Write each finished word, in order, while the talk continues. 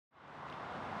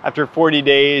After 40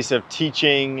 days of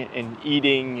teaching and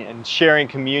eating and sharing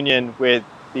communion with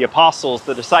the apostles,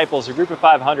 the disciples, a group of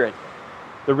 500,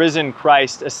 the risen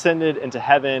Christ ascended into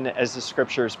heaven as the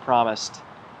scriptures promised.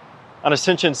 On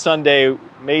Ascension Sunday,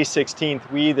 May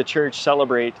 16th, we, the church,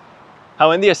 celebrate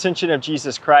how in the ascension of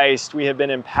Jesus Christ, we have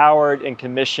been empowered and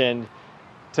commissioned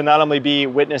to not only be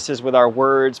witnesses with our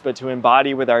words, but to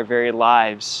embody with our very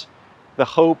lives the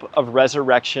hope of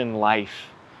resurrection life,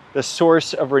 the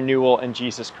source of renewal in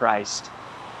Jesus Christ.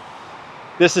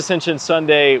 This Ascension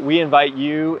Sunday, we invite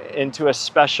you into a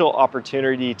special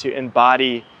opportunity to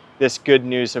embody this good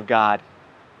news of God.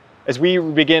 As we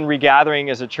begin regathering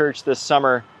as a church this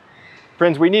summer,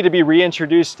 friends, we need to be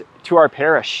reintroduced to our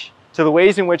parish, to the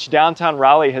ways in which downtown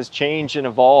Raleigh has changed and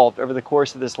evolved over the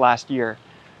course of this last year.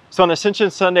 So on Ascension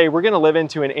Sunday, we're going to live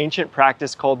into an ancient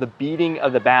practice called the beating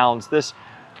of the bounds, this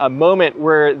moment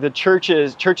where the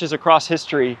churches across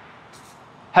history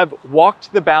have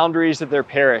walked the boundaries of their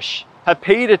parish, have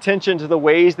paid attention to the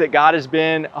ways that God has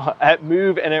been at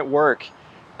move and at work,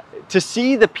 to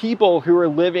see the people who are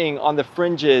living on the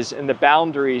fringes and the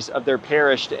boundaries of their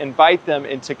parish, to invite them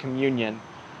into communion.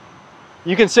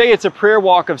 You can say it's a prayer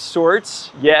walk of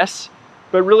sorts, yes,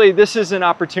 but really this is an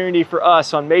opportunity for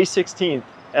us on May 16th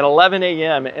at 11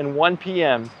 a.m. and 1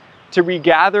 p.m. to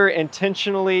regather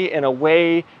intentionally in a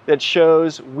way that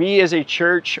shows we as a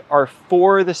church are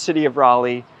for the city of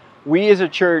Raleigh. We as a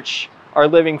church are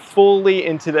living fully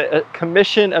into the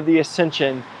commission of the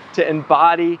Ascension to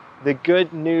embody the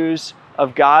good news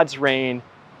of God's reign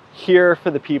here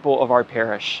for the people of our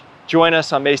parish. Join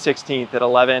us on May 16th at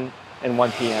 11 and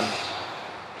 1 p.m.